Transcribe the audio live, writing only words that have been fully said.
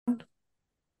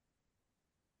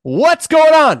What's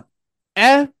going on,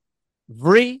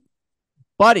 everybody?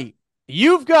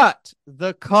 You've got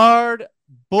the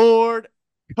cardboard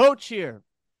coach here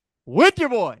with your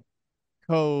boy,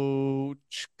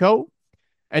 Coach Co.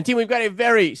 And team, we've got a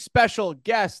very special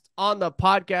guest on the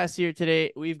podcast here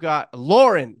today. We've got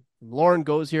Lauren. Lauren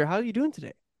goes here. How are you doing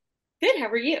today? Good. How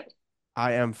are you?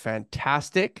 I am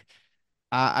fantastic.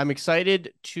 I'm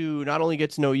excited to not only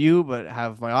get to know you, but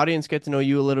have my audience get to know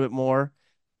you a little bit more,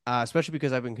 especially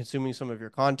because I've been consuming some of your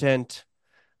content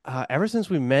ever since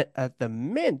we met at the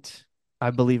Mint,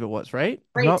 I believe it was, right?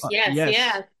 I'm Great. not, Yes. yes,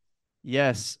 Yeah.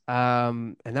 yes.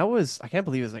 And that was, I can't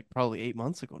believe it was like probably 8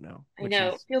 months ago now, I which know.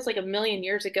 It is feels like a million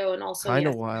years ago and also kind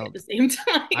of yesterday at wild. the same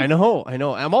time. I know.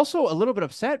 I'm also a little bit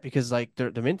upset because like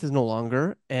the Mint is no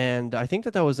longer, and I think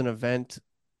that that was an event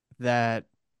that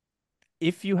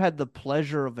if you had the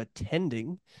pleasure of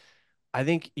attending, I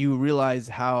think you realize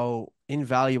how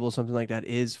invaluable something like that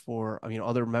is for,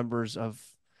 other members of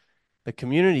the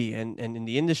community and in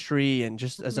the industry and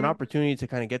just as an Mhm. opportunity to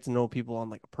kind of get to know people on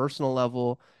like a personal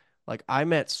level. Like I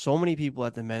met so many people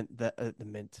at the mint,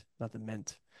 not the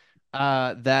mint,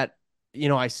 that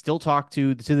I still talk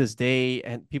to this day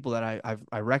and people that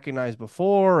I recognized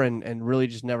before and really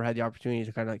just never had the opportunity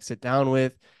to kind of like sit down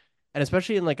with. And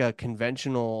especially in like a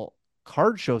conventional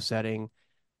card show setting,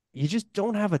 you just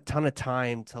don't have a ton of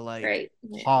time to like Right.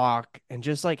 Yeah. talk and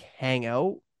just like hang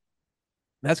out.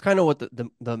 That's kind of what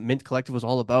the Mint Collective was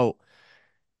all about.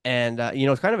 And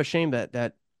it's kind of a shame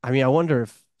that I mean, I wonder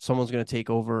if someone's going to take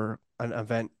over an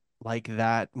event like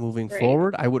that moving Right.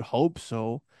 forward. I would hope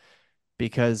so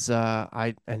because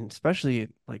I and especially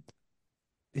like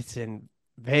it's in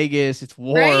Vegas, it's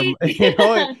warm,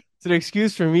 Right. it's an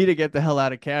excuse for me to get the hell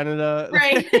out of Canada.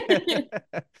 Right.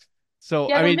 So,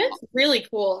 Yeah, I the mean, Mint's really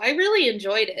cool. I really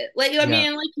enjoyed it. Like, I yeah,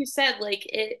 mean, like you said, like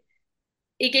it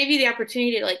gave you the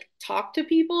opportunity to like talk to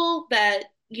people that,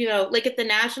 like at the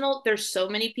National, there's so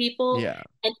many people yeah,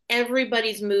 and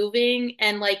everybody's moving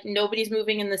and like nobody's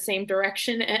moving in the same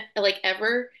direction like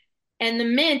ever. And the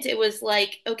Mint, it was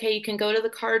like, okay, you can go to the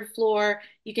card floor,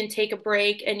 you can take a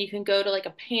break and you can go to like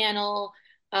a panel.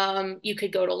 You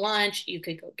could go to lunch, you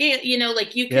could go get,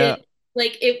 like you yeah, could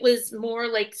like it was more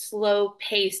like slow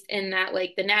paced in that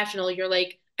like the National, you're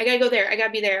like, I gotta go there, I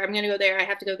gotta be there, I'm gonna go there, I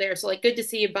have to go there. So like good to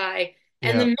see you, bye.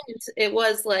 And the yeah, Mint, it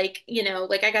was like,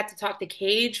 like I got to talk to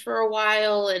Cage for a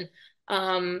while. And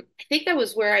I think that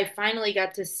was where I finally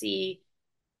got to see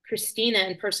Christina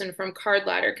in person from Card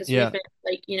Ladder because we've yeah. been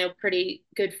like, pretty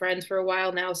good friends for a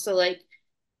while now. So like,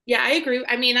 yeah, I agree.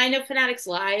 I mean, I know Fanatics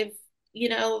Live,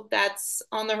 that's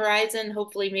on the horizon.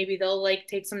 Hopefully maybe they'll like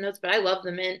take some notes, but I love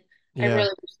the Mint. I Yeah.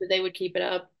 really wish that they would keep it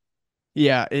up.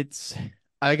 Yeah, it's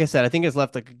like I said, I think it's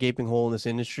left like a gaping hole in this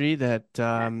industry that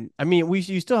I mean, we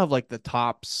you still have like the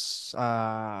tops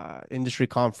industry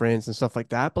conference and stuff like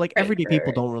that, but like Right, everyday right,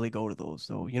 people right. don't really go to those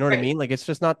though. You know what I Right. mean? Like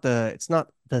it's not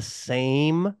the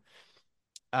same.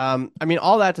 I mean,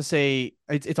 all that to say,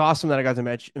 it's awesome that I got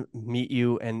to meet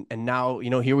you and now,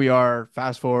 here we are,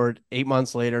 fast forward 8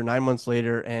 months later, 9 months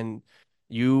later, and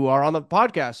you are on the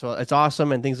podcast. So it's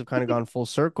awesome and things have kind of gone full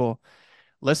circle.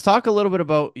 Let's talk a little bit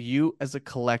about you as a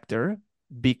collector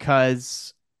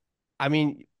because, I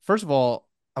mean, first of all,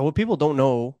 what people don't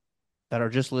know that are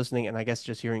just listening and I guess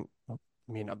just hearing,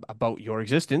 about your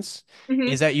existence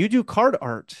is Hmm. that you do card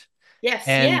art Yes,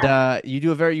 and yeah. you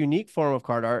do a very unique form of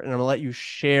card art. And I'm gonna let you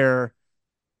share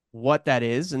what that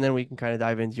is, and then we can kind of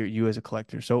dive into you as a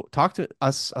collector. So, talk to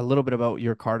us a little bit about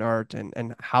your card art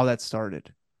and how that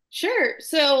started. Sure.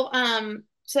 So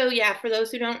yeah, for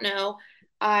those who don't know,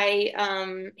 I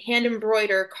hand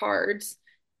embroider cards.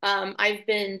 I've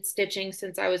been stitching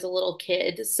since I was a little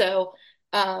kid. So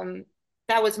um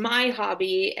that was my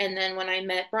hobby. And then when I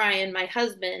met Brian, my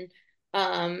husband,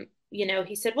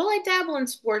 he said, "Well, I dabble in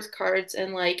sports cards,"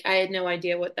 and like I had no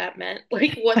idea what that meant,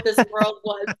 like what this world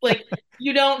was. Like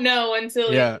you don't know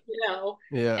until Yeah, you know.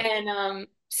 yeah, And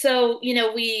so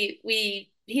we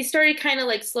he started kind of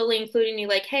like slowly including me,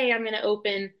 like, hey, I'm gonna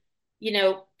open,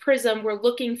 Prism. We're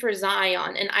looking for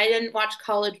Zion, and I didn't watch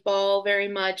college ball very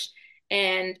much,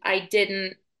 and I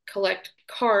didn't collect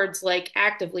cards like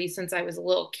actively since I was a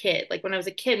little kid. Like when I was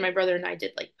a kid, my brother and I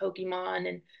did like Pokemon,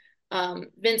 and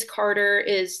Vince Carter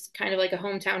is kind of like a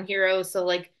hometown hero, so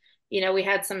like. We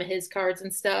had some of his cards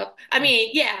and stuff. I mean,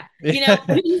 yeah, yeah,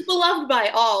 he's beloved by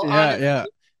all, yeah, honestly. yeah,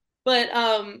 But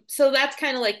so that's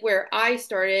kind of like where I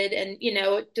started, and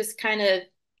it just kind of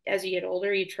as you get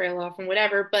older, you trail off and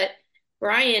whatever. But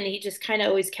Brian, he just kind of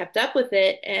always kept up with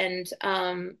it, and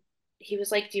he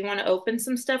was like, "Do you want to open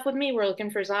some stuff with me? We're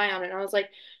looking for Zion." And I was like,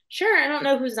 "Sure." I don't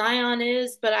know who Zion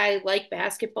is, but I like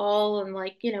basketball and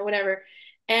like whatever.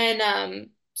 And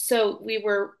so we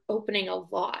were opening a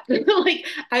lot. Like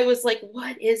I was like,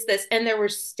 what is this? And there were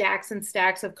stacks and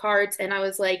stacks of cards. And I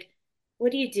was like,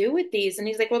 what do you do with these? And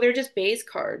he's like, well, they're just base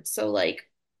cards. So like,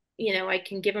 I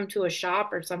can give them to a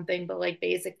shop or something, but like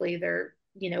basically they're,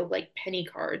 like penny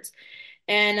cards.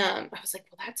 And I was like,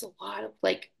 well, that's a lot of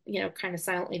like, kind of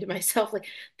silently to myself, like,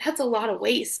 that's a lot of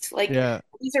waste. Like, Yeah.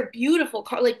 these are beautiful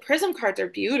cards. Like, prism cards are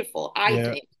beautiful, I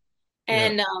Yeah. think.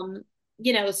 Yeah.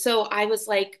 And so I was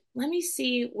like, let me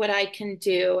see what I can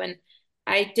do. And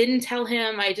I didn't tell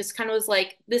him. I just kind of was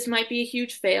like, this might be a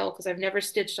huge fail because I've never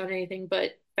stitched on anything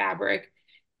but fabric.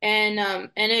 And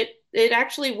it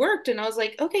actually worked. And I was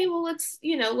like, okay, well,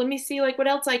 let me see like what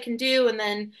else I can do. And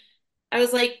then I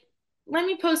was like, let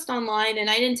me post online. And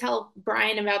I didn't tell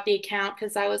Brian about the account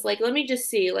because I was like, let me just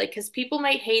see, like, because people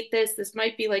might hate this. This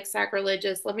might be like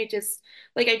sacrilegious. Let me just,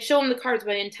 like, I'd show him the cards,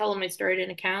 but I didn't tell him I started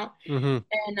an account. Hmm.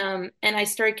 And I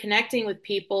started connecting with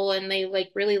people and they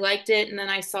like really liked it. And then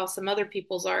I saw some other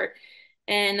people's art.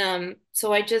 And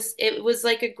so it was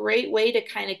like a great way to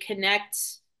kind of connect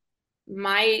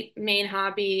my main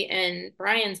hobby and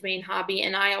Brian's main hobby.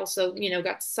 And I also,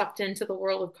 got sucked into the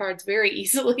world of cards very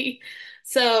easily.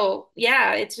 So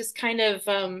yeah, it's just kind of,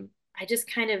 I just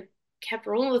kind of kept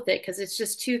rolling with it because it's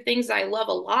just two things I love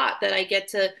a lot that I get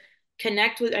to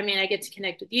connect with. I mean, I get to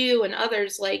connect with you and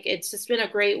others. Like, it's just been a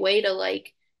great way to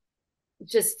like,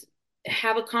 just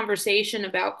have a conversation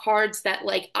about cards that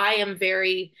like I am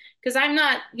very, because I'm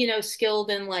not,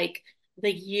 skilled in like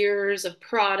the years of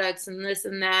products and this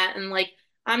and that. And like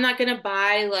I'm not gonna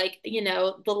buy like, the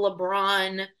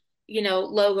LeBron,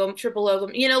 logo, triple logo,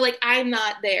 like I'm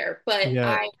not there, but Yeah.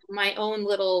 I my own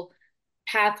little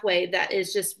pathway that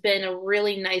has just been a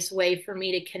really nice way for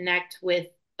me to connect with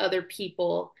other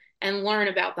people and learn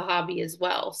about the hobby as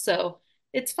well. So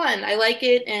it's fun. I like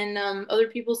it, and other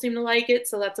people seem to like it,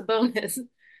 so that's a bonus.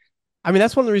 I mean,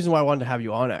 that's one of the reasons why I wanted to have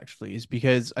you on actually, is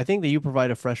because I think that you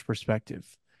provide a fresh perspective.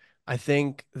 I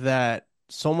think that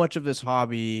so much of this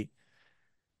hobby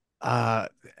uh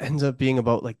ends up being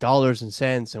about like dollars and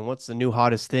cents and what's the new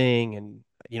hottest thing and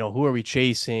who are we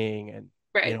chasing and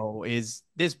Right. is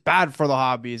this bad for the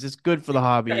hobby? Is this good for the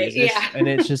hobby? Right. Is this Yeah. and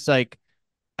it's just like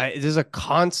there's a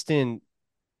constant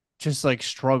just like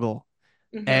struggle.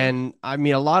 Hmm. And I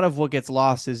mean, a lot of what gets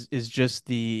lost is just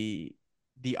the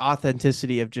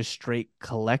authenticity of just straight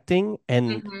collecting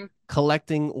and Hmm.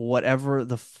 collecting whatever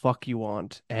the fuck you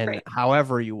want and Right.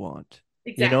 however you want,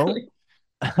 you know? Exactly.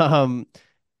 Um,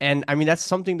 and I mean, that's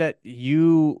something that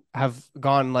you have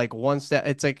gone like one step.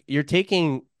 It's like you're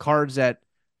taking cards that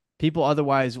people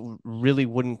otherwise really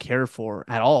wouldn't care for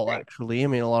at all, Right. actually. I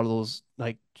mean, a lot of those,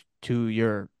 like to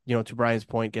your, to Brian's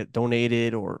point, get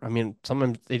donated, or I mean,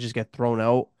 sometimes they just get thrown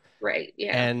out. Right.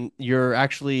 Yeah. And you're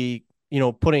actually,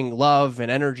 putting love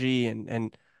and energy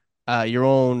and your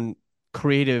own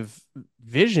creative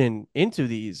vision into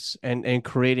these and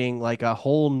creating like a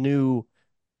whole new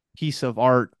piece of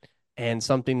art and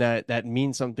something that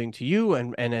means something to you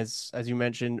and as you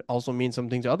mentioned also means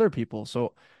something to other people.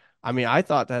 So I mean, I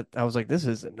thought that I was like, this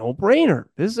is a no-brainer.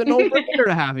 This is a no-brainer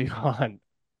to have you on.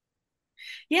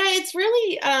 Yeah, it's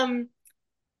really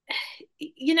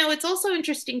it's also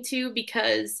interesting too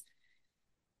because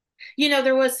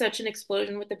there was such an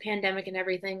explosion with the pandemic and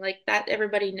everything like that.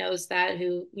 Everybody knows that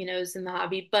who, is in the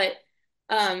hobby. But,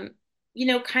 um,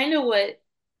 kind of what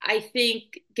I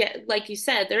think get, like you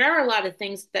said, there are a lot of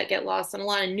things that get lost and a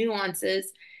lot of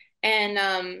nuances.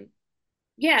 And,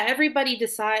 yeah, everybody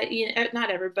decide,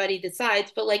 not everybody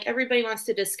decides, but like everybody wants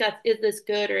to discuss, is this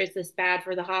good or is this bad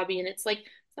for the hobby? And it's like,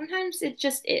 sometimes it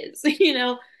just is,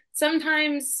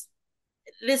 sometimes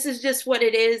this is just what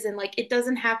it is, and like it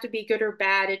doesn't have to be good or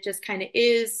bad, it just kind of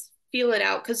is. Feel it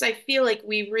out, because I feel like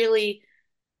we really,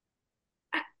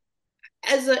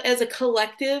 as a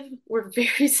collective, we're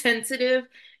very sensitive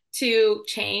to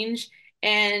change.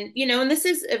 And and this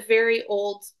is a very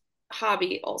old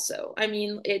hobby also. I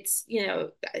mean, it's,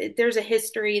 there's a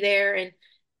history there.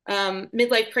 And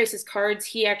Midlife Crisis Cards,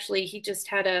 he just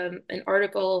had an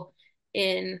article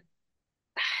in,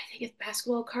 I think it's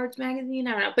Basketball Cards magazine.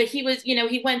 I don't know, but he was,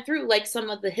 he went through like some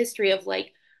of the history of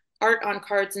like art on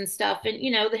cards and stuff. And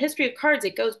the history of cards,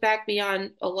 it goes back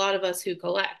beyond a lot of us who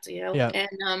collect. Yeah.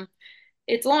 And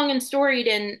it's long and storied,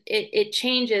 and it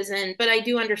changes. And but I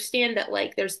do understand that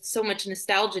like there's so much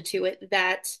nostalgia to it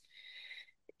that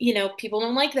people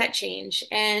don't like that change.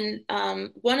 And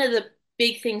one of the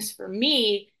big things for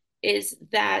me is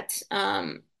that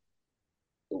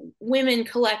women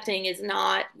collecting is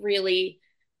not really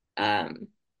um,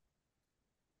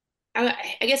 I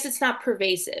guess it's not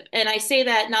pervasive. And I say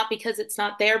that not because it's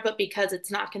not there, but because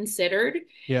it's not considered.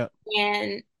 Yeah.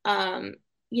 And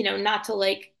not to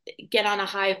like get on a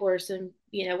high horse and,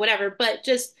 whatever, but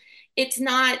just it's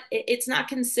not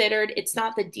considered, it's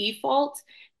not the default.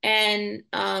 And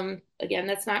again,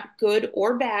 that's not good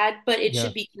or bad, but it Yeah.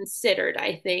 should be considered,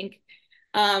 I think.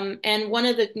 And one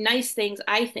of the nice things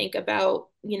I think about,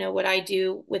 what I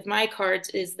do with my cards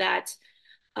is that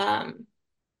um,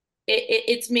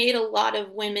 it's made a lot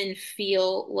of women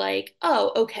feel like,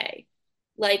 oh, okay,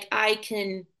 like I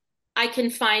can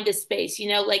find a space,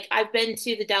 like I've been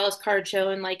to the Dallas card show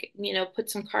and like, put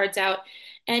some cards out,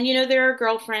 and there are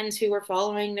girlfriends who are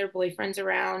following their boyfriends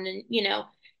around,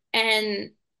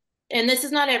 and and this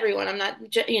is not everyone. I'm not,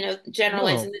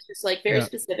 generalizing. No. This is like very Yeah.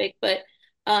 specific, but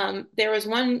there was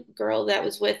one girl that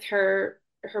was with her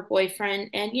boyfriend,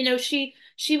 and she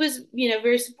was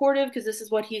very supportive because this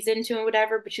is what he's into and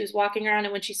whatever. But she was walking around,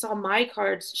 and when she saw my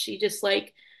cards, she just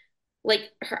like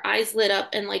her eyes lit up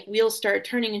and like wheels started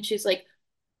turning, and she's like,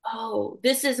 "Oh,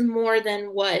 this is more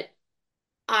than what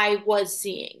I was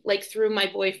seeing, like through my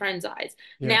boyfriend's eyes.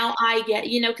 Yeah. Now I get,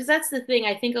 because that's the thing.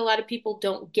 I think a lot of people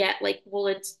don't get, like, well,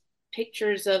 it's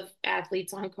pictures of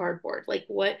athletes on cardboard. Like,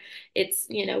 what? It's,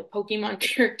 Pokemon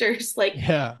characters. Like,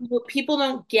 Yeah. people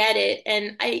don't get it.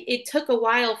 And it took a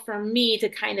while for me to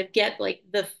kind of get like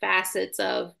the facets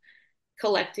of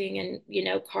collecting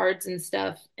and, cards and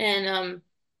stuff. And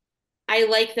I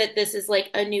like that this is like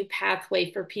a new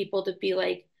pathway for people to be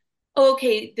like, oh,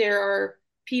 okay, there are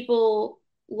people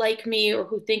like me or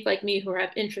who think like me, who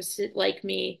have interests like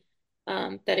me,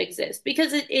 that exist.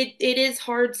 Because it is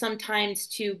hard sometimes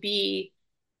to be,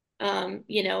 a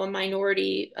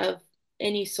minority of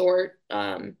any sort,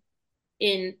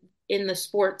 in the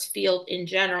sports field in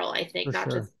general, I think, For not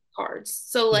sure. just cards.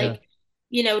 So Yeah.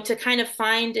 like, to kind of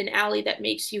find an alley that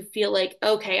makes you feel like,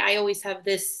 okay, I always have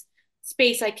this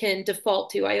space I can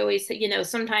default to. I always,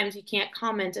 sometimes you can't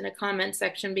comment in a comment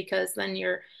section because then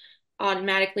you're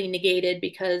automatically negated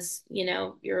because,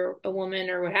 you're a woman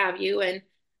or what have you.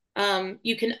 And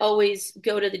you can always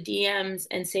go to the DMs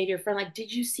and say to your friend, like,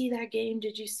 did you see that game?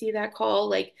 Did you see that call?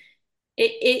 Like,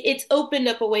 it's opened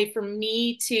up a way for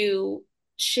me to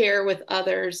share with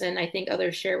others, and I think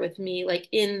others share with me, like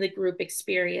in the group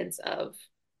experience of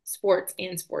sports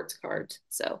and sports cards.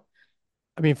 So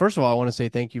I mean, first of all, I want to say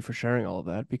thank you for sharing all of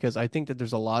that because I think that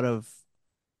there's a lot of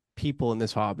people in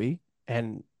this hobby,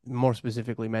 and more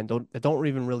specifically men, that don't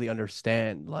even really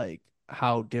understand like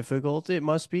how difficult it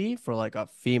must be for like a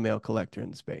female collector in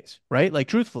the space, right? Like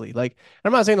truthfully, like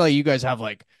I'm not saying like you guys have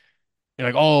like you're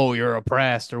like, oh, you're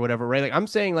oppressed or whatever, right? Like I'm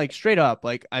saying like straight up,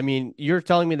 like I mean, you're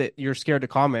telling me that you're scared to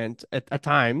comment at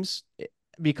times yeah,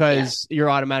 because you're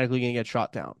automatically gonna get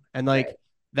shot down. And like right,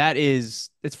 that is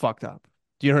it's fucked up.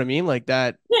 Do you know what I mean? Like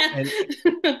that yeah.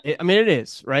 and I mean it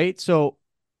is, right? So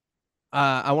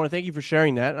I want to thank you for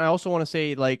sharing that. And I also want to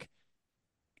say, like,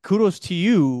 kudos to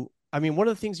you. I mean, one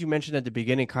of the things you mentioned at the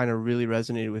beginning kind of really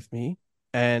resonated with me,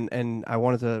 and I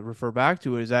wanted to refer back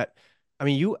to it is that, I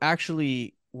mean, you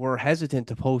actually were hesitant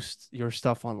to post your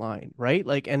stuff online, right?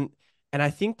 Like, and I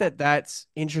think that that's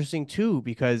interesting too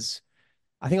because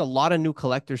I think a lot of new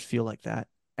collectors feel like that.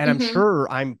 And Hmm.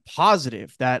 I'm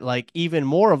positive that like even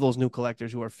more of those new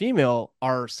collectors who are female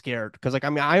are scared. Cause like, I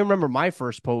mean, I remember my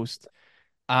first post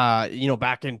back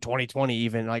in 2020,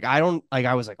 even like I don't like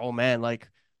I was like, oh man, like,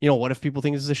 what if people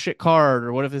think this is a shit card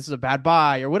or what if this is a bad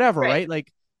buy or whatever, Right. right?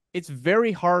 Like it's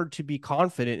very hard to be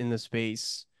confident in the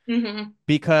space Hmm.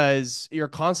 because you're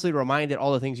constantly reminded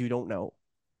all the things you don't know.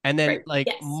 And then Right. like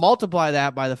Yes. multiply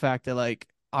that by the fact that like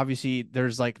obviously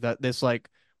there's like this like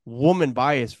woman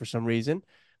bias for some reason.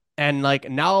 And like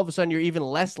now all of a sudden you're even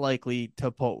less likely to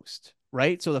post,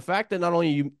 right? So the fact that not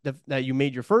only that you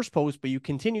made your first post, but you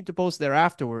continued to post there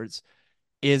afterwards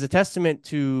is a testament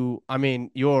to, I mean,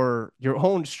 your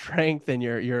own strength and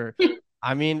your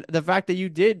I mean, the fact that you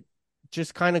did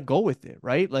just kind of go with it,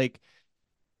 right? Like,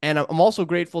 and I'm also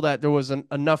grateful that there was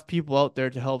enough people out there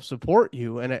to help support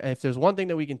you. And if there's one thing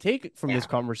that we can take from this Yeah.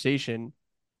 conversation,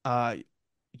 uh,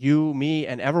 you, me,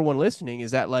 and everyone listening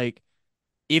is that like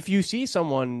if you see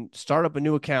someone start up a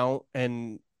new account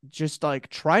and just like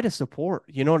try to support,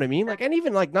 you know what I mean? Like, and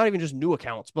even like not even just new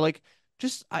accounts, but like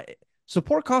just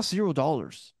support costs $0.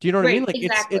 Do you know what I mean? Right. Like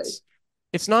Exactly.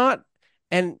 it's not.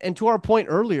 And to our point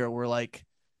earlier, we're like,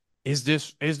 is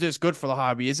this good for the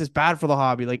hobby? Is this bad for the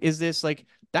hobby? Like, is this like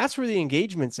that's where the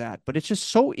engagement's at? But it's just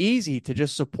so easy to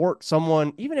just support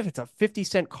someone, even if it's a 50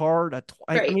 cent card.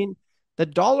 I Right. mean, the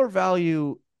dollar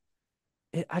value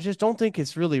I just don't think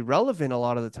it's really relevant a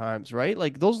lot of the times, right?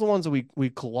 Like those are the ones that we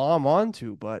glom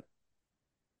onto. But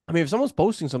I mean, if someone's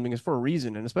posting something, it's for a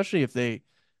reason, and especially if they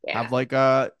have Yeah. like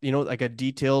a, like a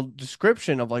detailed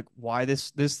description of like why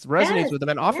this resonates Yes. with them.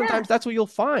 And Yeah. oftentimes that's what you'll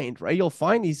find, right? You'll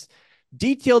find these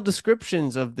detailed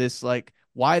descriptions of this, like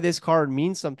why this card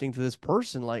means something to this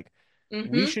person. Like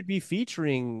we Hmm. should be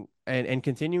featuring and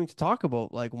continuing to talk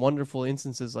about like wonderful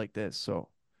instances like this. So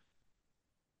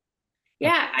uh,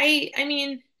 Yeah, I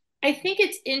mean, I think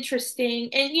it's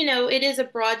interesting and it is a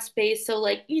broad space, so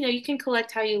like, you can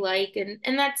collect how you like and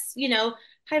that's,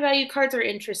 high value cards are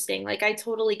interesting. Like I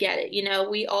totally get it.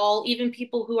 We all, even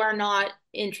people who are not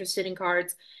interested in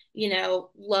cards,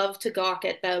 love to gawk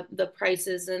at the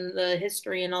prices and the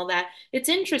history and all that. It's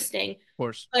interesting. of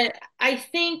course, But I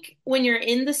think when you're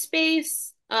in the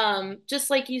space, just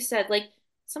like you said, like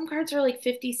some cards are like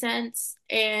 50 cents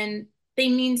and they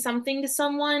mean something to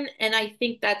someone. And I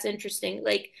think that's interesting.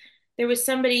 Like there was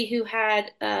somebody who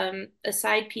had a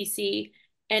side PC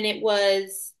and it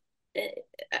was,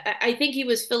 I think he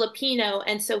was Filipino.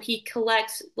 And so he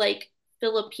collects like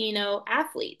Filipino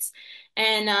athletes.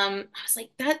 And I was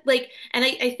like, that, like, and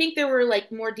I think there were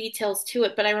like more details to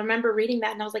it, but I remember reading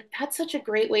that and I was like, that's such a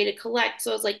great way to collect.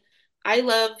 So I was like, I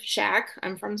love Shaq.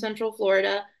 I'm from Central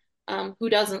Florida. Who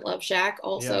doesn't love Shaq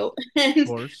yeah, of also? And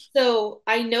course, so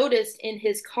I noticed in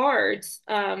his cards,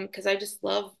 because I just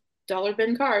love dollar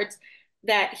bin cards,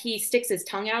 that he sticks his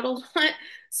tongue out a lot.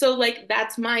 So like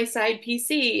that's my side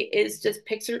PC is just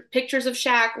pictures of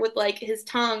Shaq with like his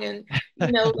tongue and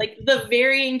like the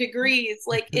varying degrees.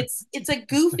 Like it's a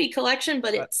goofy collection,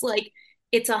 but Uh, it's like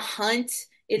it's a hunt.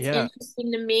 It's yeah,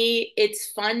 interesting to me.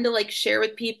 It's fun to like share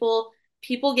with people.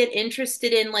 People get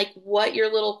interested in like what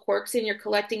your little quirks in your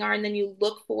collecting are, and then you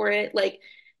look for it. Like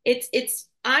it's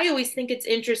I always think it's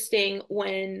interesting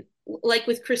when like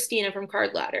with Christina from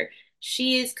Card Ladder,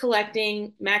 she is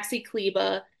collecting Maxi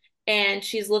Kleba and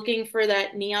she's looking for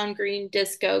that neon green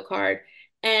disco card.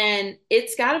 And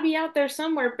it's got to be out there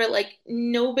somewhere, but like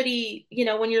nobody,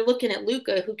 when you're looking at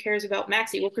Luca, who cares about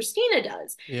Maxi? Well, Christina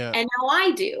does. yeah. And now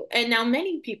I do. And now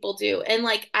many people do. And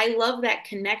like, I love that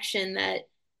connection that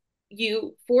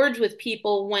you forge with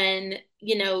people when,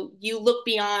 you look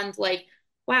beyond like,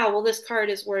 wow, well, this card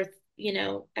is worth,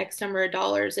 X number of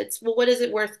dollars. It's, well, what is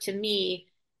it worth to me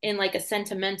in like a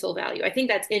sentimental value? I think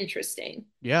that's interesting.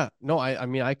 Yeah, no, I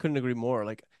mean I couldn't agree more.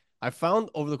 Like I found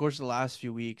over the course of the last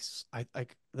few weeks, I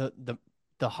like the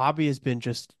hobby has been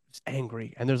just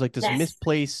angry, and there's like this Yes.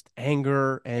 misplaced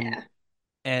anger, Yeah.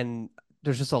 and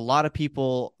there's just a lot of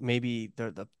people, maybe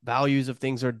the values of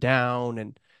things are down,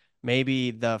 and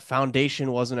maybe the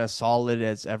foundation wasn't as solid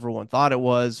as everyone thought it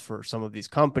was for some of these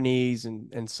companies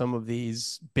and some of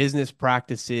these business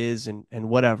practices and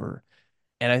whatever.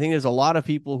 And I think there's a lot of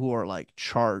people who are like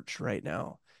charged right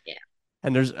now, Yeah.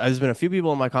 and there's been a few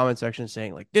people in my comment section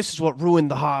saying like this is what ruined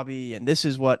the hobby and this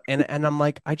is what, and I'm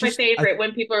like My I favorite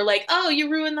when people are like, "Oh, you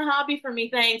ruined the hobby for me,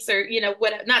 thanks," or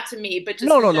what? Not to me, but just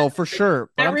no, in no, general. no, for Like, sure,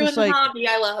 but that I'm just ruined the like, hobby.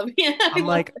 I love. Yeah, I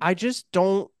love. I just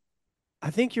don't, I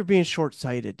think you're being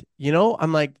short-sighted,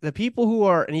 I'm like the people who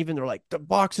are, and even they're like the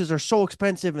boxes are so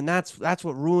expensive and that's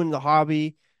what ruined the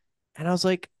hobby. And I was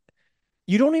like,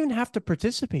 you don't even have to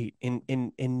participate in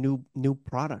new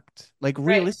product, like Right.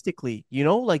 realistically,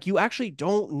 like you actually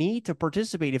don't need to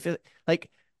participate if it, like,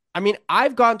 I mean,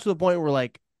 I've gotten to the point where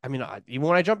like, I mean, even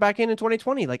when I jumped back in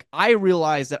 2020, like I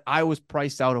realized that I was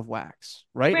priced out of wax,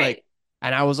 right? Like, Right.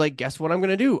 and I was like, guess what I'm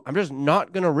gonna do? I'm just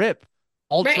not gonna rip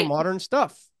ultra Right. modern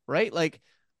stuff, right? Like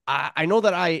I know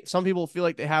that some people feel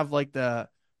like they have like the,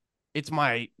 it's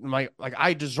my like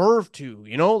I deserve to,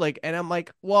 like, and I'm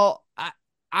like, well,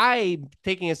 I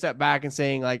taking a step back and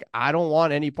saying like I don't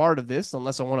want any part of this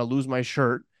unless I want to lose my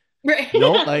shirt, Right.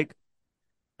 like,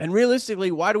 and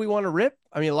realistically, why do we want to rip?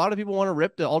 I mean, a lot of people want to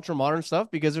rip the ultra modern stuff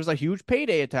because there's a huge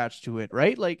payday attached to it,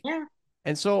 right? Like, Yeah.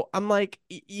 and so I'm like,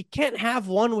 you can't have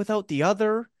one without the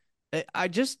other. I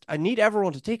need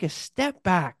everyone to take a step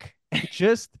back and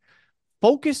just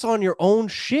focus on your own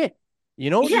shit. Yeah.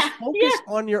 Just Yeah. focus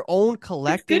on your own It's good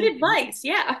collecting. advice.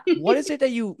 Yeah. What is it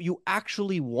that you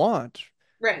actually want?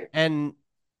 Right. And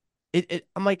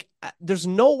I'm like, there's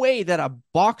no way that a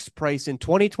box price in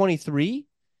 2023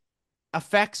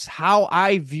 affects how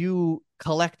I view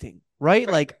collecting, right?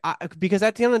 Right. Like, because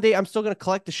at the end of the day, I'm still going to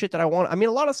collect the shit that I want. I mean,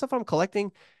 a lot of stuff I'm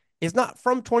collecting is not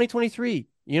from 2023.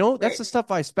 That's Right. the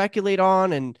stuff I speculate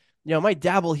on, and I might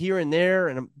dabble here and there,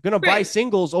 and I'm going to buy Right.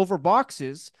 singles over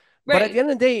boxes. But at the Right.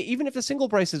 end of the day, even if the single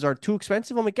prices are too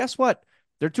expensive, I'm like, guess what?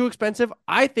 They're too expensive.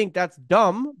 I think that's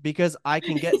dumb because I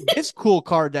can get this cool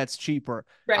card that's cheaper.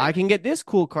 I Right. can get this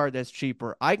cool card that's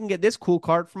cheaper. I can get this cool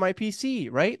card for my PC,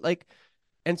 right? Like,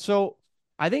 and so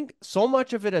I think so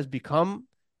much of it has become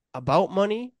about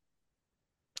money.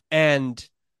 And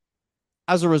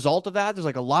as a result of that, there's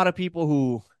like a lot of people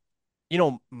who,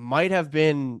 might have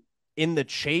been in the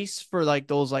chase for like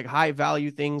those like high value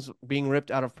things being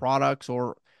ripped out of products,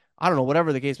 or I don't know,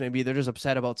 whatever the case may be. They're just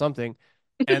upset about something,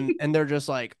 and they're just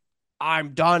like,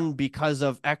 I'm done because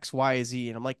of X, Y, Z.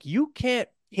 And I'm like, you can't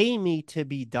pay me to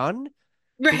be done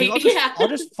because Right. I'll just Yeah. I'll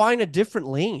just find a different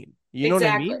lane. You know what I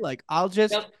Exactly. mean? Like I'll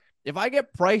just Yep. if I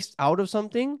get priced out of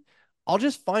something, I'll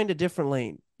just find a different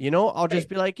lane. I'll just Right.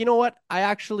 be like, you know what?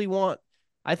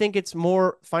 I think it's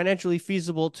more financially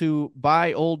feasible to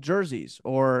buy old jerseys,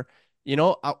 or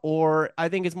I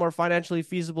think it's more financially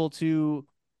feasible to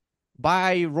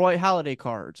buy Roy Halladay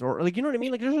cards, or like, you know what I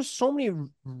mean? Like there's just so many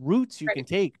routes you can Right.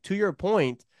 take, to your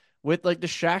point with like the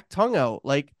Shaq tongue out.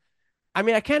 Like, I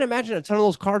mean, I can't imagine a ton of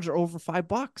those cards are over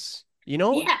 $5, you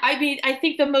know? Yeah, I mean, I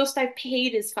think the most I've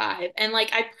paid is 5. And like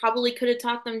I probably could have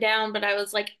talked them down, but I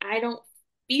was like, I don't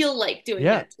feel like doing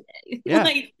Yeah. that today. Yeah.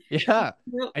 Like, Yeah.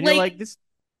 And you're like, like this,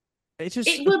 it's just,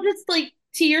 it well just like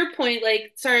to your point,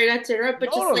 like sorry not to interrupt, but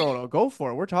no, just no, like no, no, go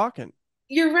for it. We're talking.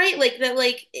 you're right, like that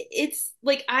like it's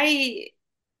like I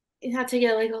not to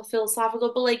get like all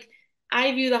philosophical, but like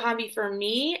I view the hobby for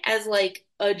me as like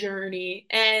a journey.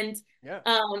 And Yeah.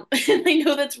 and I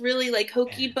know that's really like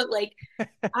hokey, but like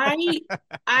I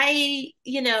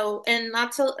and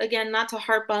not to again, not to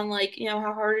harp on like,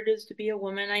 how hard it is to be a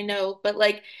woman, I know, but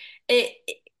like it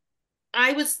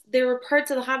there were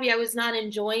parts of the hobby I was not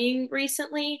enjoying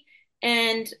recently.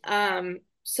 And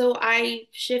so I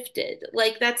shifted.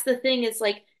 Like that's the thing is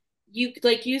like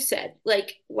you said,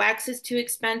 like wax is too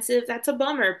expensive. That's a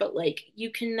bummer, but like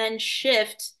you can then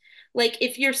shift. Like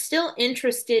if you're still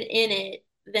interested in it,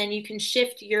 then you can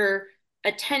shift your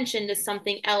attention to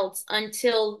something else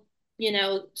until,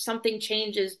 something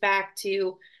changes back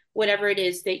to whatever it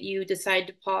is that you decide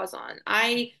to pause on.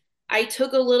 I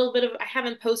took a little bit of, I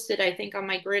haven't posted, I think, on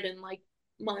my grid in like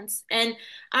months. And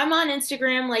I'm on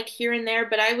Instagram like here and there,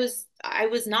 but I was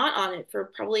not on it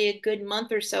for probably a good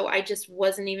month or so. I just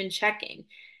wasn't even checking.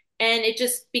 And it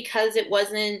just because it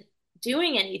wasn't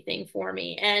doing anything for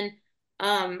me. And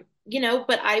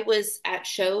but I was at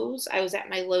shows, I was at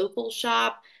my local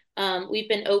shop. We've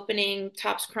been opening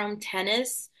Topps Chrome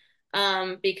tennis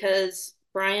because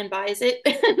Brian buys it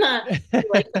and we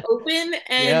like to open.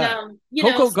 And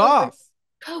Yeah. Coco so we're Goff.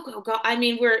 Coco, I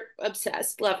mean, we're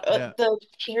obsessed. Love Yeah. the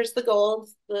here's the gold.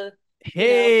 The there she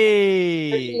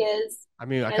Hey. is. I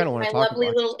mean, I Has kind of want my to talk lovely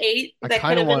about, little 8 I that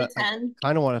kind could of have been a want to, I 10.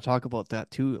 kind of want to talk about that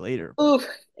too later. Ooh,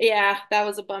 yeah, that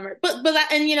was a bummer. But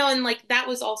that and and like that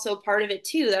was also part of it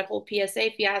too, that whole PSA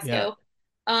Yeah. fiasco.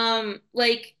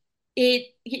 Like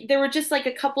there were just like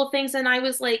a couple of things and I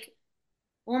was like,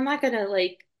 well, I'm not gonna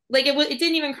it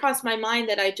didn't even cross my mind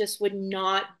that I just would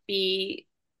not be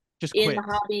Just in the quit.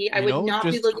 hobby. I would not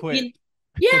be Just looking. quit.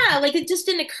 Yeah, like it just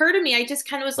didn't occur to me. I just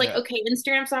kind of was like, Yeah. okay,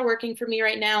 Instagram's not working for me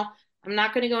right now. I'm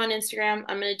not going to go on Instagram.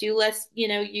 I'm going to do less,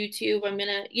 YouTube. I'm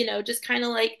going to, just kind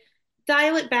of like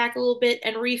dial it back a little bit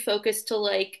and refocus to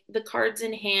like the cards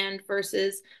in hand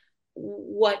versus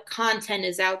what content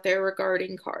is out there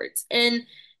regarding cards. And,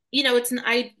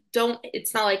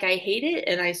 it's not like I hate it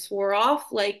and I swore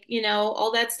off like,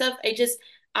 all that stuff.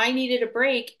 I needed a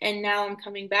break and now I'm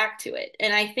coming back to it.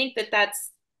 And I think that that's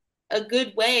a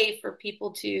good way for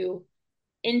people to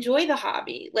enjoy the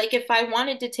hobby. Like if I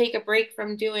wanted to take a break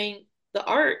from doing the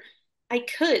art, I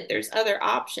could. There's other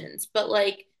options, but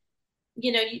like,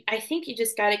 I think you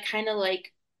just got to kind of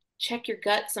like check your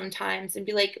gut sometimes and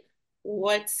be like,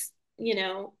 what's,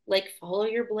 like follow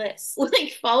your bliss,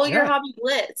 like follow your Yeah. hobby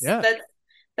bliss. Yeah.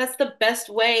 That's the best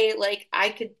way, like I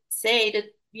could say to,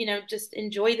 just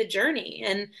enjoy the journey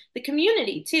and the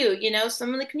community too.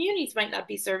 Some of the communities might not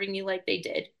be serving you like they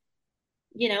did.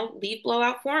 Leave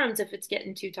blowout forums if it's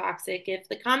getting too toxic. If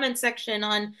the comment section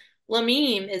on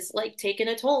Lameme is like taking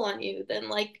a toll on you, then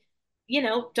like,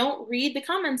 don't read the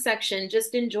comment section.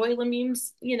 Just enjoy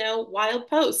Lameme's, wild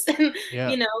posts. And,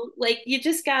 Yeah. like you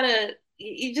just gotta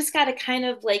kind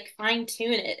of like fine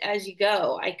tune it as you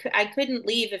go. I couldn't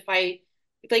leave if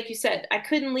like you said, I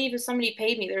couldn't leave if somebody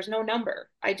paid me. There's no number.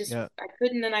 Yeah. I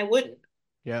couldn't and I wouldn't.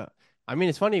 Yeah. I mean,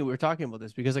 it's funny we were talking about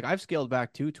this because like I've scaled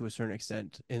back too to a certain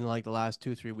extent in like the last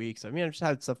 2, 3 weeks. I mean, I've just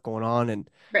had stuff going on, and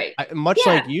Right. much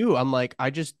like Yeah, you, I'm like,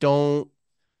 I just don't.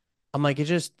 I'm like, it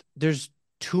just there's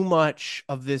too much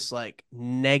of this like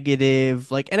negative,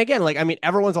 like, and again, like, I mean,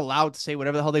 everyone's allowed to say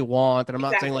whatever the hell they want, and I'm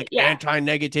not saying exactly. like Yeah.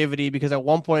 anti-negativity because at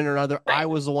one point or another I Right.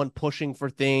 was the one pushing for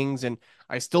things, and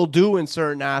I still do in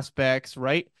certain aspects,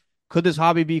 right? Could this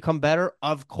hobby become better?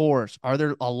 Of course. Are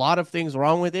there a lot of things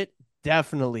wrong with it?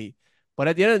 Definitely. But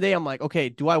at the end of the day, I'm like, okay,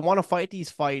 do I want to fight these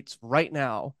fights right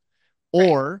now? Right.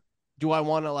 Or do I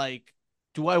want to like,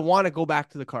 do I want to go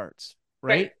back to the cards?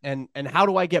 right? Right. And how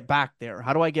do I get back there?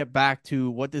 How do I get back to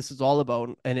what this is all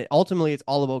about? And ultimately, it's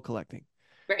all about collecting,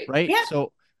 Right. right? Yeah.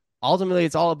 So ultimately,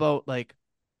 it's all about like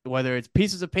whether it's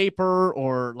pieces of paper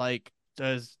or like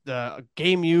does the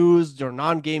game used or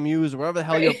non-game used, or whatever the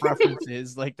hell your Right. preference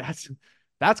is. Like that's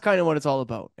kind of what it's all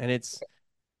about. And it's,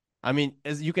 I mean,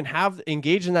 as you can have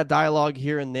engage in that dialogue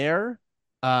here and there,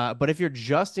 but if you're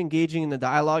just engaging in the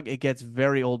dialogue, it gets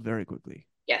very old very quickly.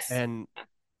 Yes. And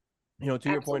to your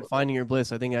point, Absolutely. finding your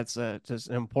bliss, I think that's just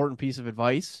an important piece of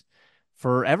advice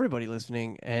for everybody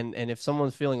listening. And if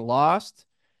someone's feeling lost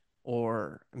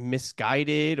or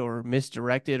misguided or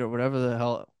misdirected or whatever the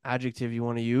hell adjective you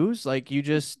want to use, like you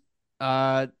just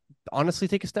uh honestly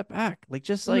take a step back.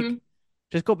 Hmm.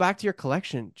 Just go back to your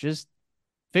collection. Just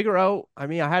figure out. I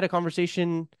mean, I had a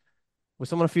conversation with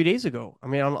someone a few days ago. I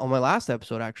mean, on my last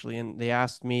episode actually, and they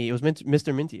asked me, it was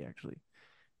Mr. Minty actually,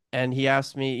 and he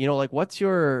asked me, like, what's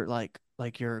your like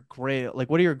your grail, like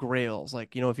what are your grails,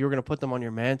 like, if you were gonna put them on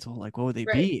your mantle, like what would they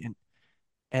Right. be?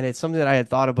 And it's something that I had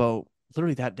thought about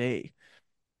literally that day,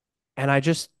 and I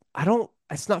don't,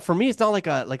 it's not for me, it's not like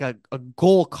a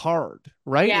goal card,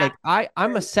 right? Yeah. Like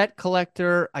I'm a Right. set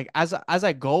collector. Like as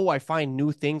I go, I find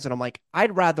new things and I'm like,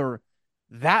 I'd rather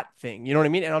that thing, you know what I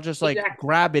mean? And I'll just like Exactly.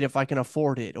 grab it if I can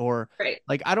afford it. Or Right.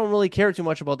 like I don't really care too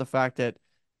much about the fact that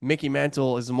Mickey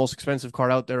Mantle is the most expensive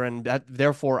card out there and that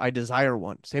therefore I desire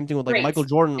one. Same thing with like Right. Michael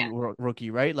Jordan Yeah. rookie,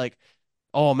 right? Like,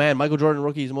 oh man, Michael Jordan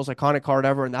rookie is the most iconic card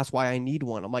ever, and that's why I need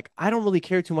one. I'm like, I don't really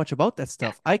care too much about that Yeah.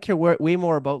 stuff. I care way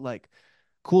more about like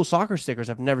cool soccer stickers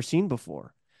I've never seen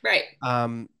before. Right.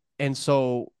 Um, and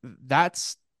so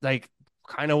that's like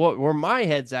kind of what where my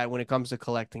head's at when it comes to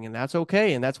collecting, and that's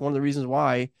okay. And that's one of the reasons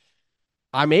why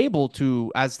I'm able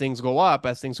to, as things go up,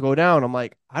 as things go down, I'm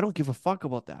like, I don't give a fuck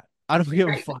about that. I don't give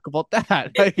a Right. fuck about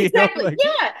that. Like, Exactly.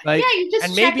 Yeah. Yeah. like, You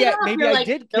and just check it off. maybe You're I like,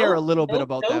 did care a nope, little bit nope,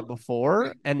 about that nope.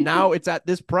 before, and now it's at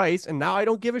this price, and now I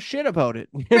don't give a shit about it.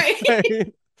 Right.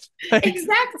 Like,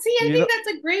 Exactly. See, I you know, think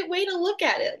that's a great way to look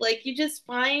at it. Like you just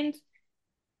find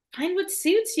what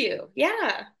suits you.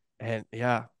 Yeah. and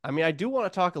yeah, I mean, I do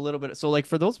want to talk a little bit. So, like,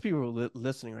 for those people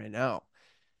listening right now,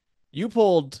 you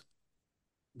pulled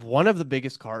one of the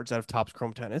biggest cards out of Topps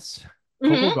Chrome Tennis,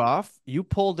 Coco Hmm. Gauff. You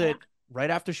pulled Yeah. it right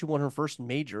after she won her first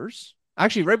majors.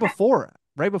 Actually,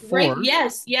 Right.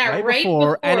 Yes. Yeah. right Right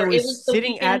before, and it before it was was the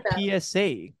sitting weekend of at that.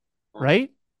 PSA, Oh,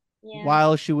 right? yeah.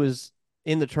 While she was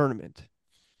in the tournament.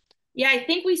 Yeah, I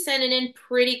think we sent it in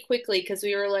pretty quickly because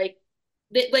we were like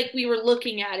we were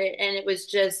looking at it and it was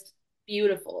just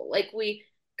beautiful. Like we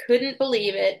couldn't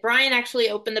believe it. Brian actually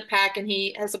opened the pack and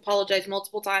he has apologized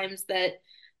multiple times that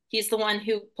he's the one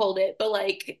who pulled it, but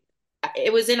like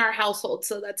it was in our household,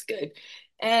 so that's good.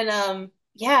 And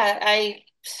yeah, I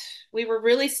we were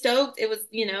really stoked. It was,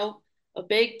 a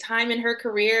big time in her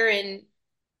career and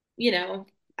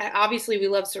obviously we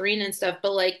love Serena and stuff,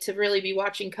 but like to really be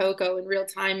watching Coco in real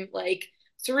time, like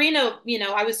Serena,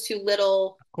 I was too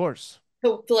little Of course.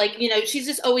 to like, she's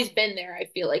just always been there. I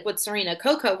feel like with Serena,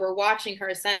 Coco, we're watching her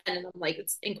ascend, and I'm like,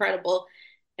 it's incredible.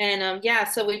 And yeah,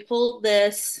 so we pulled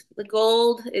the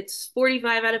gold. It's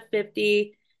 45 out of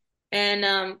 50,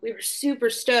 and we were super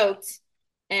stoked,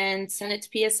 and sent it to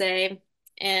PSA,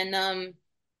 and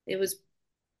it was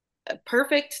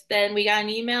perfect. Then we got an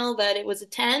email that it was a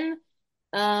 10,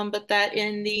 but that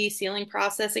in the sealing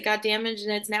process it got damaged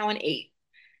and it's now an 8.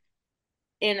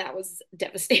 And that was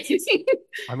devastating.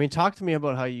 I mean, talk to me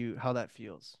about how that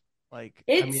feels. Like,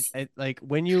 I mean, It's like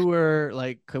when you were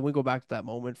like, can we go back to that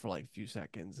moment for like a few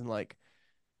seconds and like,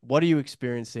 what are you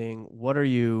experiencing? What are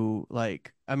you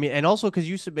like? I mean, and also because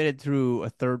you submitted through a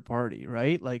third party,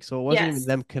 right? Like, so it wasn't even Yes,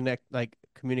 them like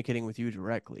communicating with you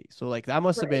directly. So like that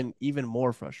must have right. been even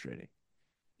more frustrating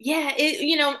Yeah,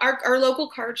 our local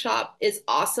card shop is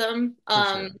awesome. for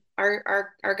sure.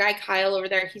 Our guy Kyle over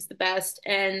there, he's the best.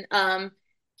 And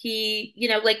he,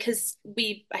 like cuz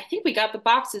I think we got the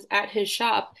boxes at his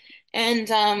shop. And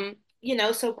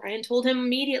so Brian told him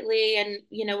immediately and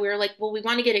we were like, "Well, we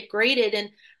want to get it graded." And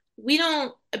we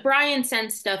don't Brian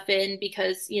sends stuff in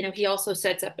because, he also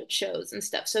sets up at shows and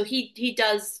stuff. So he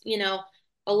does,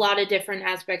 a lot of different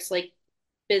aspects like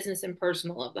business and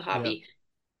personal of the Yeah, hobby.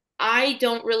 I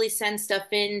don't really send stuff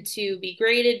in to be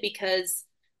graded because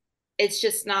it's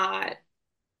just not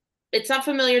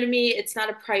familiar to me. It's not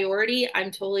a priority.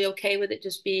 I'm totally okay with it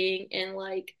just being in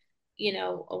like,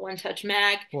 a one touch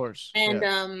mag. of course. And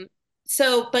Yeah,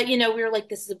 so but we were like,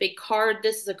 this is a big card.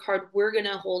 This is a card we're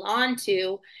gonna hold on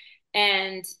to.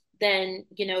 And then,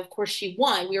 of course she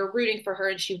won. We were rooting for her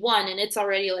and she won, and it's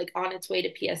already like on its way to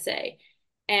PSA.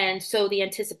 And so the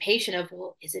anticipation of,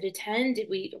 well, is it a 10? Did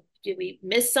we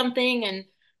miss something? And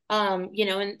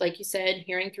And like you said,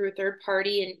 hearing through a third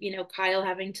party and, Kyle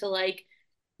having to like,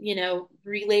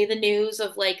 relay the news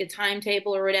of like a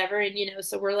timetable or whatever. And,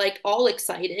 so we're like all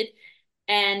excited.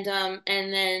 And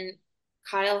then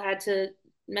Kyle had to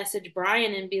message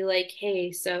Brian and be like,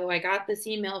 hey, so I got this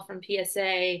email from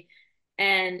PSA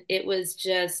and it was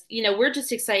just, we're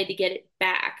just excited to get it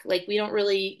back. Like we don't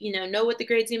really, know what the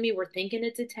grade's gonna be. We're thinking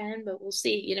it's a 10, but we'll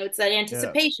see. It's that Yeah.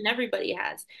 anticipation everybody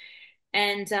has.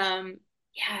 And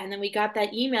yeah, and then we got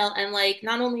that email and like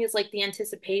not only is like the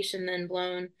anticipation then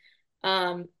blown,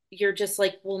 you're just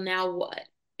like, well, now what?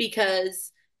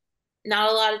 Because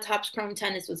not a lot of Topps Chrome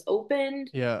tennis was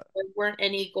opened. Yeah. There weren't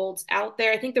any golds out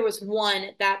there. I think there was one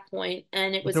at that point,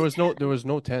 and it But was a 10. there was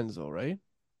no tens though, right?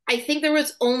 I think there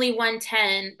was only one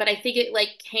 10, but I think it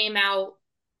like came out,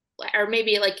 or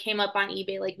maybe it like came up on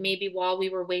eBay, like maybe while we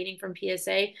were waiting from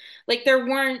PSA. Like there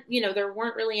weren't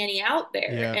really any out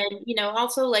there. Yeah. And,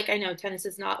 also like I know tennis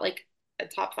is not like a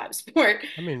top five sport.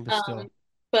 I mean, but Um, still.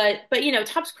 but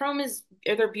Topps Chrome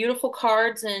they're beautiful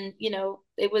cards and,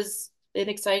 it was an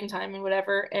exciting time and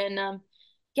whatever. And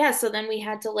yeah, so then we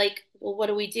had to like, well, what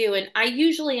do we do? And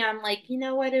I'm like, you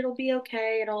know what, it'll be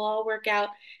okay, it'll all work out.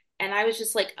 And I was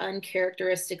just like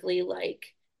uncharacteristically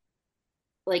like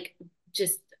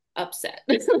just upset,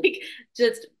 like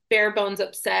just bare bones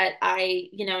upset.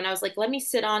 And I was like, let me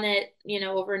sit on it,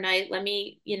 overnight. Let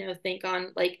me, think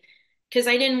on like, because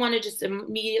I didn't want to just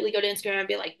immediately go to Instagram and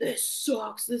be like, this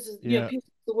sucks. This is, Yeah. PSA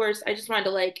the worst. I just wanted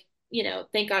to like,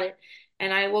 think on it.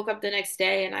 And I woke up the next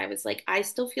day and I was like, I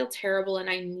still feel terrible and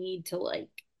I need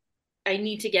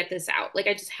to get this out. Like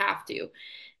I just have to.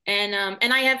 And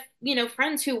I have,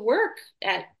 friends who work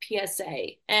at PSA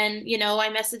and, I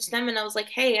messaged them and I was like,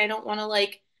 hey, I don't want to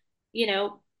like, you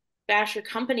know, bash your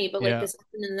company, but like Yeah. this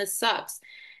happened and this sucks.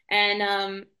 And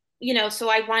so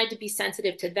I wanted to be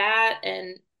sensitive to that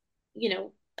and, you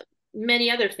know, many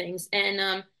other things.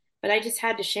 And but I just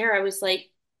had to share. I was like,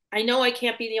 I know I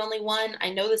can't be the only one. I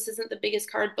know this isn't the biggest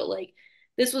card, but like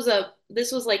this was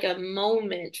like a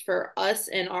moment for us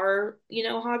and our,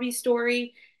 hobby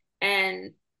story.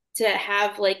 And to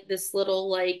have like this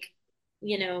little like,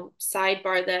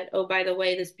 sidebar that, oh, by the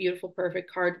way, this beautiful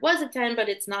perfect card was a 10, but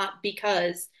it's not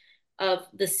because of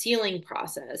the sealing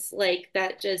process. Like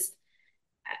that just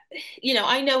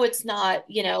I know it's not,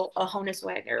 a Honus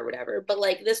Wagner or whatever, but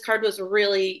like this card was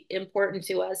really important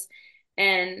to us.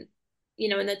 And,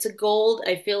 and it's a gold.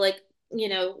 I feel like,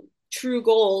 true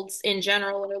golds in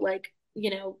general are like,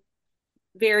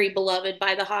 very beloved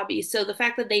by the hobby. So the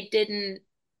fact that they didn't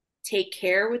take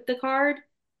care with the card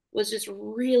was just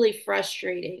really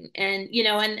frustrating. And,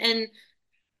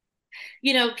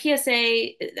 PSA,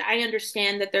 I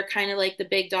understand that they're kind of like the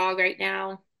big dog right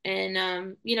now. And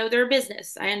they're a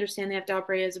business. I understand they have to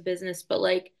operate as a business, but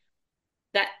like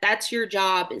that's your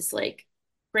job is like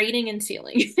grading and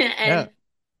sealing. Yeah. And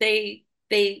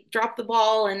they dropped the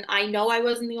ball and I know I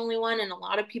wasn't the only one and a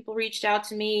lot of people reached out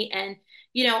to me and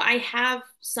I have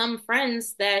some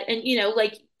friends that and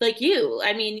like you.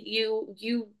 I mean,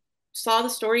 you saw the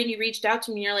story and you reached out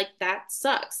to me and you're like that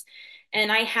sucks.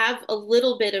 And I have a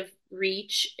little bit of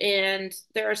reach and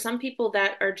there are some people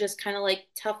that are just kind of like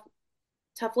tough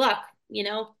luck,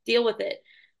 deal with it.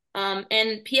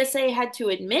 And PSA had to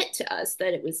admit to us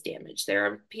that it was damaged. There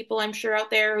are people I'm sure out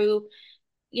there who,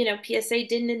 PSA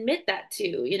didn't admit that to.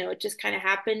 It just kind of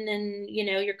happened and,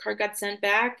 your card got sent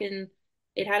back and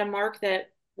it had a mark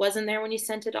that wasn't there when you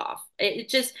sent it off. It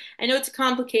just, I know it's a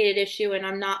complicated issue and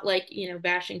I'm not like,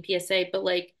 bashing PSA, but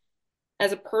like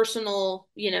as a personal,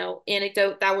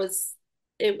 anecdote,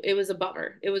 it was a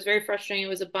bummer. It was very frustrating. It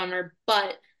was a bummer,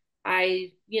 but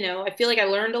I feel like I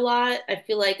learned a lot. I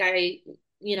feel like a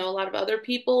lot of other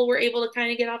people were able to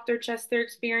kind of get off their chest their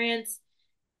experience.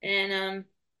 And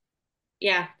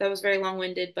yeah, that was very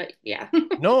long-winded, but yeah.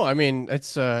 No, I mean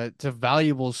it's a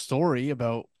valuable story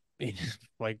about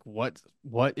like what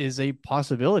is a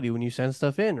possibility when you send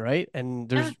stuff in, right?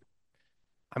 And Yeah,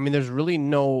 there's really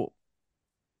no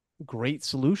great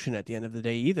solution at the end of the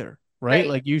day either, right? right.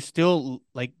 Like you still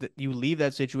like you leave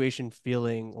that situation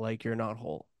feeling like you're not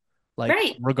whole, like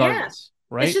Right. Yeah. regardless, It's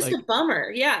right? just Like a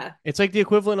bummer. Yeah. it's like the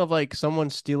equivalent of like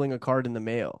someone stealing a card in the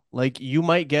mail. Like you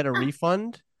might get a Yeah.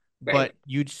 refund, Right. but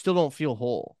you still don't feel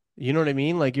whole. You know what I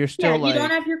mean? Like you're Yeah, still you don't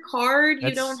like have your card,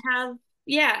 you don't that's have,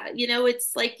 yeah,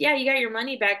 it's like, yeah, you got your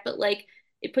money back, but like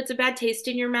it puts a bad taste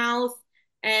in your mouth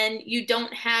and you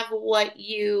don't have what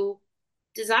you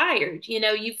desired.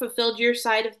 You fulfilled your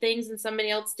side of things and somebody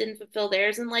else didn't fulfill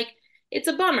theirs. And like, it's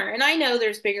a bummer. And I know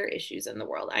there's bigger issues in the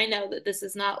world. I know that this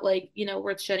is not like,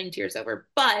 worth shedding tears over,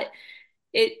 but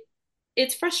it,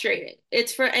 it's frustrating.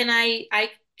 And I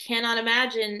cannot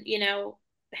imagine,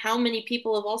 how many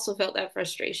people have also felt that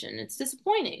frustration. It's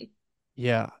disappointing.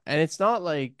 Yeah. And it's not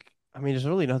like, I mean, there's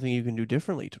really nothing you can do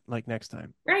differently like next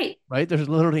time, Right. right? There's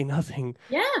literally nothing.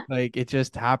 Yeah, Like it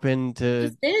just happened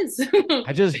to, just is.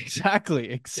 I just,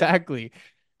 exactly, exactly.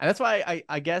 And that's why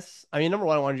I guess, I mean, number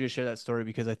one, I wanted you to share that story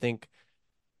because I think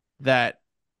that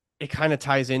it kind of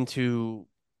ties into,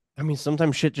 I mean,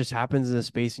 sometimes shit just happens in a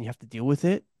space and you have to deal with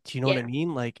it. Do you know what I Yeah,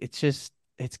 mean? Like it's just,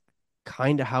 it's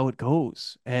kind of how it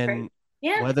goes. right. And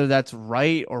Yeah, whether that's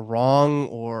right or wrong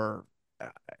or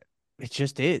it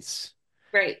just is.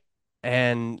 right.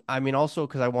 And I mean, also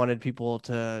because I wanted people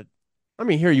to, I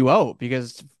mean, hear you out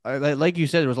because, like you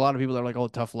said, there was a lot of people that are like, "Oh,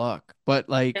 tough luck," but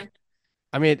Yeah. like,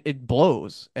 I mean, it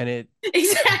blows, and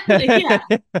Exactly. Yeah.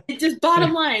 it, It just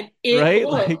bottom line, it right?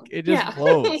 blows. Like, it just Yeah.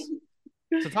 blows.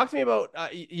 So, talk to me about,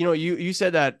 you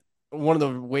said that one of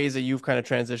the ways that you've kind of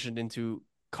transitioned into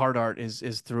card art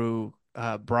is through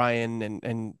Brian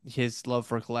and his love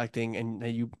for collecting, and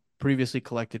that you previously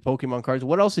collected Pokemon cards.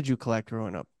 What else did you collect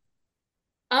growing up?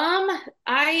 Um,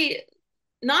 I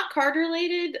not card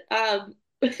related.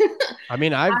 I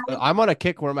mean, I'm on a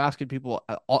kick where I'm asking people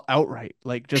outright,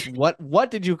 like, just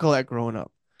what did you collect growing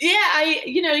up? Yeah,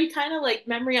 you kind of like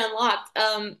memory unlocked.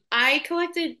 I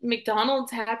collected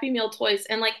McDonald's Happy Meal toys,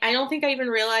 and like I don't think I even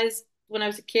realized when I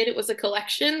was a kid it was a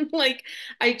collection. Like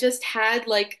I just had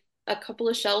like a couple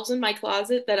of shelves in my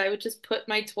closet that I would just put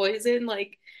my toys in.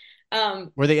 Like,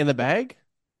 um, Were they in the bag?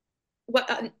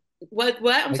 what,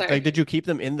 what? I'm Like, sorry. did you keep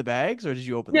them in the bags or did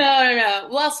you open No, them? no, no.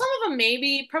 Well, some of them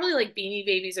maybe, probably like Beanie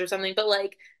Babies or something, but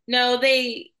like no,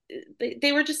 they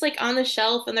were just like on the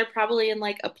shelf, and they're probably in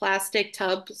like a plastic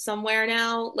tub somewhere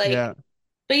now. Yeah. Like.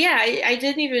 But yeah, I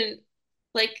didn't even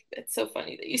like it's so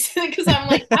funny that you said it because I'm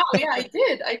like, wow, yeah,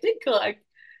 I did collect.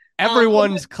 But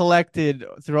Everyone's collected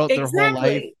throughout their whole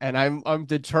life, exactly. and I'm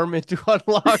determined to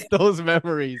unlock those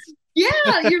memories.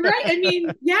 Yeah, you're right. I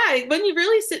mean, yeah, when you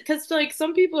really sit, because like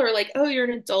some people are like, oh, you're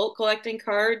an adult collecting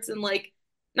cards, and like,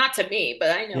 not to me,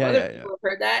 but I know Yeah, other yeah, yeah. people have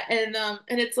heard that,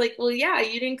 and it's like, well, yeah,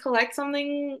 you didn't collect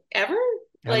something ever,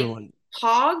 like Everyone.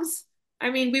 Pogs. I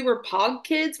mean, we were Pog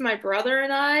kids. My brother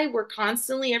and I were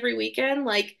constantly every weekend,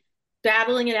 like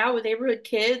battling it out with neighborhood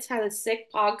kids. Had a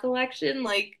sick Pog collection,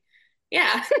 like,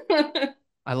 yeah,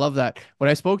 I love that. When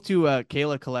I spoke to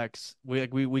Kayla collects, we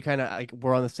kind of like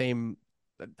we're on the same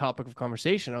topic of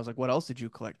conversation. I was like, "What else did you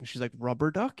collect?" And she's like,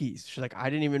 "Rubber duckies." She's like, "I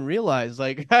didn't even realize."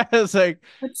 Like, I was like,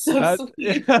 that's so that,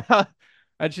 sweet.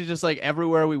 and she's just like,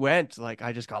 everywhere we went, like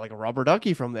I just got like a rubber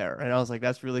ducky from there, and I was like,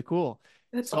 "That's really cool."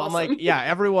 That's So I'm like, awesome. yeah,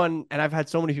 everyone, and I've had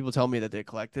so many people tell me that they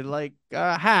collected like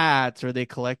hats or they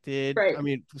collected, I Right,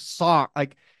 mean, sock.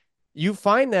 Like you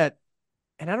find that,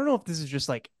 and I don't know if this is just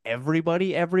like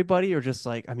everybody, or just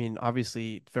like, I mean,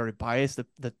 obviously very biased,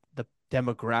 the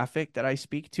demographic that I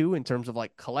speak to in terms of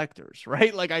like collectors,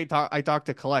 right? Like I talk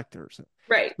to collectors.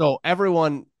 right, So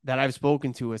everyone that I've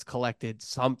spoken to has collected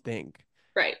something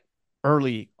right,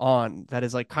 early on that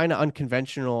is like kind of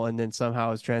unconventional and then somehow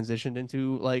has transitioned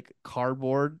into like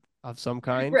cardboard of some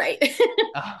kind. right.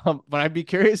 But I'd be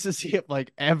curious to see if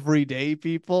like everyday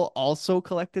people also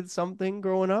collected something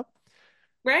growing up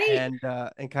Right. and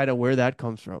kind of where that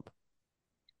comes from.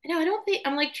 No, I don't think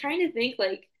I'm like trying to think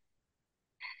like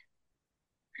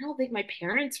I don't think my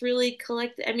parents really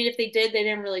collected. I mean, if they did, they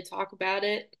didn't really talk about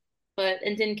it, but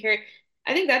and didn't care.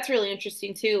 I think that's really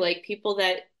interesting too, like people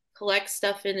that collect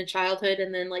stuff in the childhood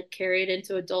and then like carry it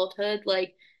into adulthood.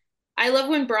 Like I love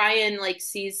when Brian like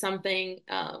sees something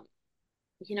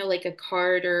like a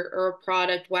card or a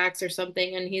product wax or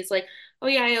something, and he's like, oh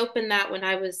yeah, I opened that when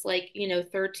I was like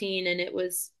 13, and it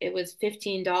was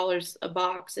 $15 a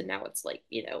box, and now it's like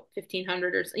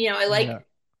 1,500 or I like Yeah.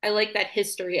 I like that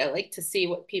history. I like to see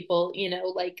what people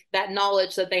like that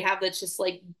knowledge that they have that's just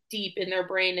like deep in their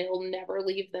brain. It'll never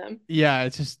leave them. Yeah,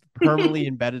 it's just permanently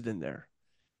embedded in there.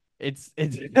 It's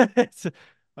it's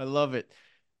I love it.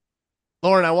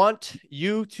 Lauren, I want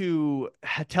you to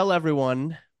tell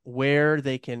everyone where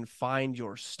they can find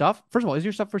your stuff. First of all, is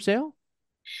your stuff for sale?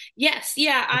 Yes,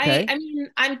 yeah, I Okay. I mean,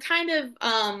 I'm kind of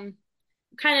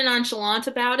nonchalant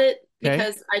about it Okay.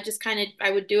 because I just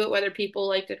I would do it whether people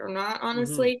liked it or not,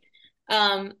 Hmm. honestly.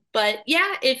 But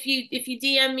yeah, if you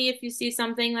DM me if you see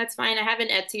something, that's fine. I have an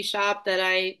Etsy shop that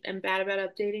I am bad about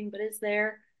updating, but it's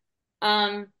there.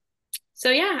 Um, so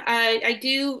yeah, I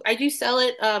do sell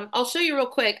it. I'll show you real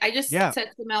quick. I just Yeah,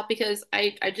 set them out because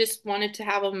I just wanted to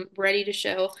have them ready to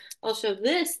show. I'll show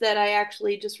this that I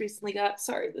actually just recently got.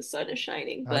 Sorry, the sun is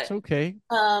shining, that's but okay.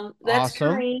 that's Awesome.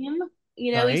 Kareem.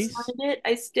 He Nice. signed it.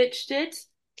 I stitched it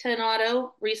to an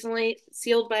auto recently,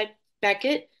 sealed by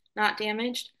Beckett, not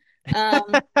damaged.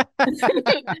 Um,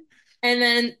 And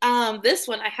then this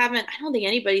one I don't think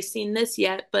anybody's seen this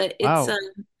yet, but it's Wow.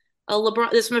 a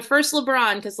LeBron. This is my first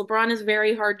LeBron because LeBron is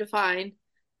very hard to find.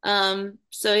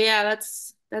 So yeah,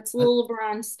 that's a That, little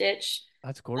LeBron stitch.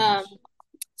 that's Um, gorgeous.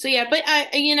 so yeah, but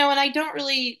and I don't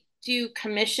really do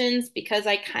commissions because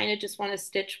I kind of just want to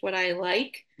stitch what I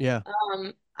like. Yeah.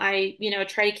 I,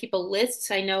 try to keep a list.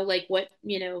 So I know like what,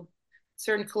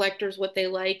 certain collectors, what they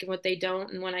like and what they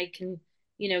don't. And when I can,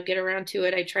 get around to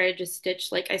it, I try to just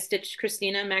stitch, like I stitched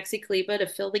Christina Maxi Kleba to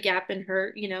fill the gap in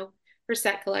her, her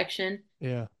set collection.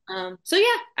 Yeah. So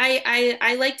yeah,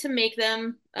 I like to make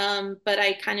them, but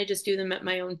I kind of just do them at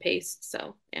my own pace.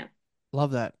 So yeah.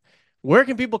 Love that. Where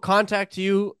can people contact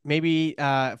you, maybe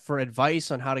for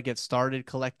advice on how to get started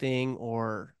collecting,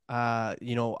 or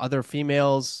other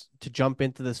females to jump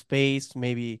into the space?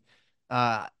 Maybe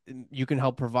you can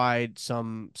help provide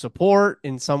some support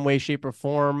in some way, shape, or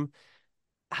form.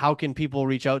 How can people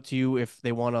reach out to you if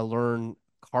they want to learn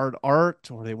card art,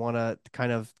 or they want to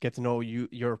kind of get to know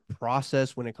your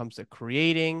process when it comes to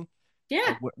creating?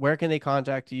 Yeah. Where can they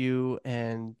contact you,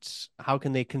 and how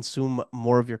can they consume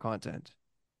more of your content?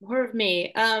 More of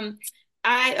me.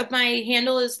 My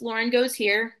handle is Lauren Goes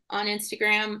Here on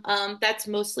Instagram. That's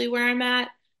mostly where I'm at.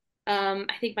 I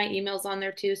think my email's on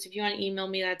there too. So if you want to email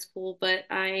me, that's cool. But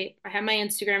I have my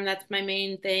Instagram. That's my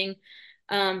main thing.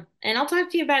 And I'll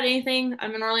talk to you about anything.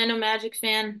 I'm an Orlando Magic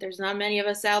fan. There's not many of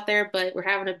us out there, but we're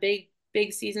having a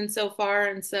big season so far,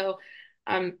 and so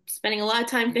I'm spending a lot of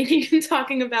time thinking and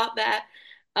talking about that.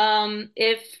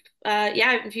 If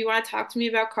yeah, if you want to talk to me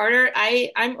about Carter,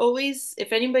 I'm always,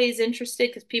 if anybody's interested,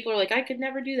 because people are like, I could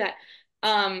never do that.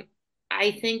 Um,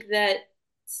 I think that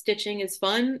stitching is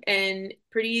fun and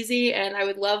pretty easy, and I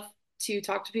would love to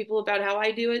talk to people about how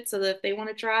I do it so that if they want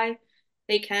to try,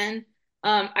 they can.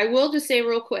 I will just say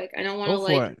real quick, I don't want Go to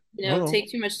for like, it. No, no,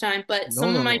 take too much time, but no, some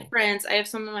of no, my no. friends, I have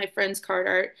some of my friends' card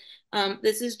art.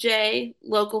 This is Jay,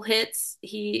 local hits.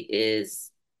 He is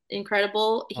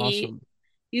incredible. Awesome.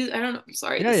 I don't know. I'm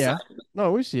sorry, Yeah, this yeah. sucks.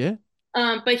 No, we see it.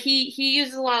 But he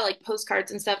uses a lot of like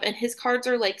postcards and stuff, and his cards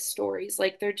are like stories.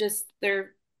 Like they're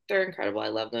incredible. I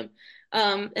love them.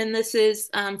 And this is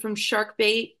from Shark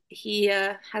Bait. He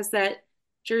has that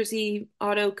jersey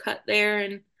auto cut there,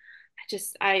 and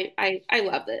I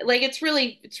love it. Like it's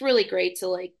really great to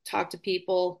like talk to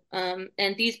people.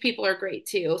 And these people are great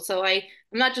too. So I'm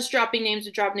not just dropping names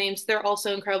to drop names. They're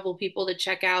also incredible people to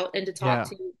check out and to talk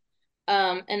Yeah. to.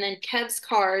 And then Kev's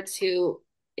Cards, who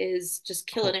is just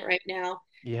killing Oh, it right now.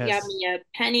 He got yes. me a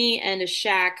penny and a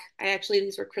shack.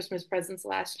 These were Christmas presents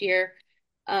last year.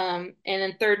 And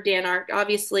then third Dan Art.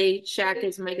 Obviously, shack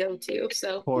is my go-to. Of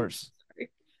So, oops, course. sorry.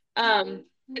 Um,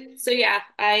 so yeah,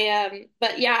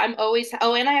 but yeah, I'm always,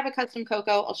 oh, and I have a custom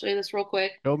Coco. I'll show you this real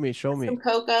quick. Show me, show Custom me.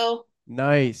 Coco.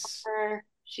 Nice.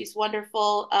 She's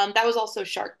wonderful. That was also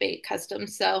Shark Bait custom.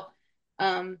 So,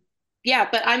 um, yeah,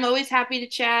 but I'm always happy to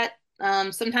chat.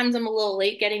 Sometimes I'm a little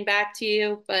late getting back to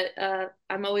you, but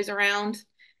I'm always around.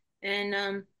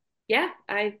 And yeah,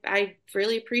 I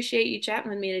really appreciate you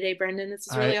chatting with me today, Brendan. This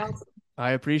is I really awesome.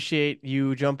 I appreciate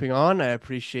you jumping on. I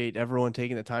appreciate everyone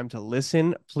taking the time to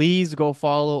listen. Please go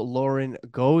follow Lauren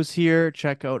Goes Here.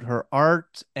 Check out her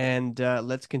art, and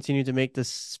let's continue to make this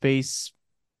space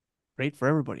great for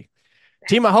everybody.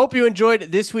 Team, I hope you enjoyed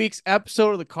this week's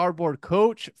episode of the Cardboard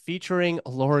Coach featuring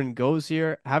Lauren Goes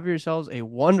Here. Have yourselves a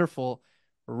wonderful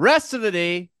rest of the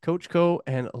day. Coach Co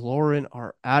and Lauren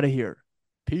are out of here.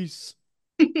 Peace.